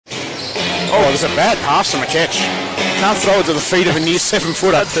Oh, there's a bad pass from a catch. Can't throw it to the feet of a near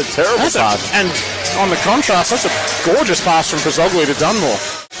 7-footer. That's a terrible pass. And on the contrast, that's a gorgeous pass from Pozoglou to Dunmore.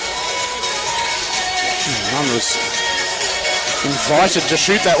 Nunn was invited to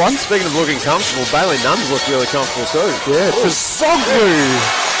shoot that one. Speaking of looking comfortable, Bailey Nunn's looked really comfortable too. Yeah, Pozoglou.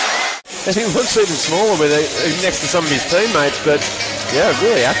 And he looks even smaller next to some of his teammates, but yeah,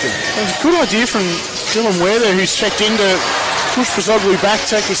 really active. It was a good idea from Dylan Ware there, who's checked in to push Pozoglou back,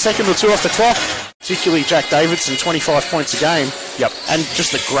 take a second or two off the clock. Particularly Jack Davidson, 25 points a game. Yep. And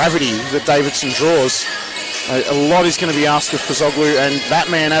just the gravity that Davidson draws. A lot is going to be asked of Pozoglou, and that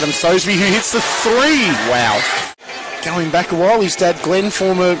man, Adam Thosby, who hits the three. Wow. Going back a while, his dad, Glenn,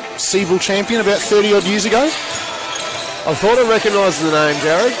 former Seabull champion about 30-odd years ago. I thought I recognised the name,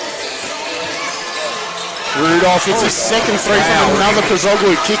 Jared. Rudolph hits a second three from another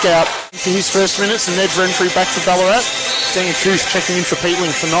Pozoglou kick out for his first minutes, and Ned Renfrey back for Ballarat. Daniel Truth checking in for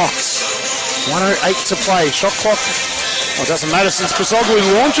Peatling for Knox. 1:08 to play. Shot clock. Well, it doesn't matter since Pozoglou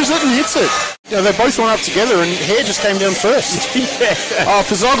launches it and hits it. You know, they both went up together and Hare just came down first. Yeah. Oh,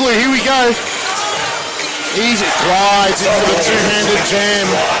 Pozoglou, here we go. Easy. Glides into the two-handed jam.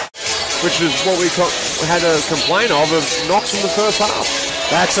 Which is what we had a complaint of Knox in the first half.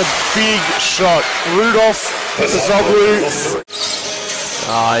 That's a big shot. Rudolph, Pozoglou.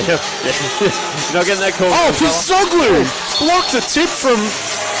 Oh, yeah. You're not getting that call. Oh, Pozoglou blocked the tip from...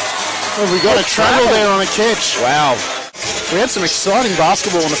 Oh, we got a travel there on a catch. Wow. We had some exciting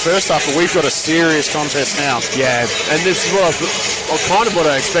basketball in the first half, but we've got a serious contest now. Yeah, and this is kind of what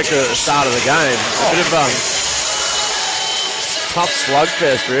I expected at the start of the game. A bit of a tough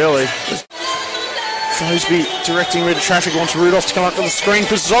slugfest, really. Thosby directing rid of traffic, wants Rudolph to come up to the screen.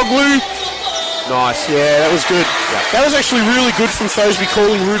 Pozoglou. Nice. Yeah, that was good. Yeah. That was actually really good from Thosby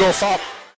calling Rudolph up.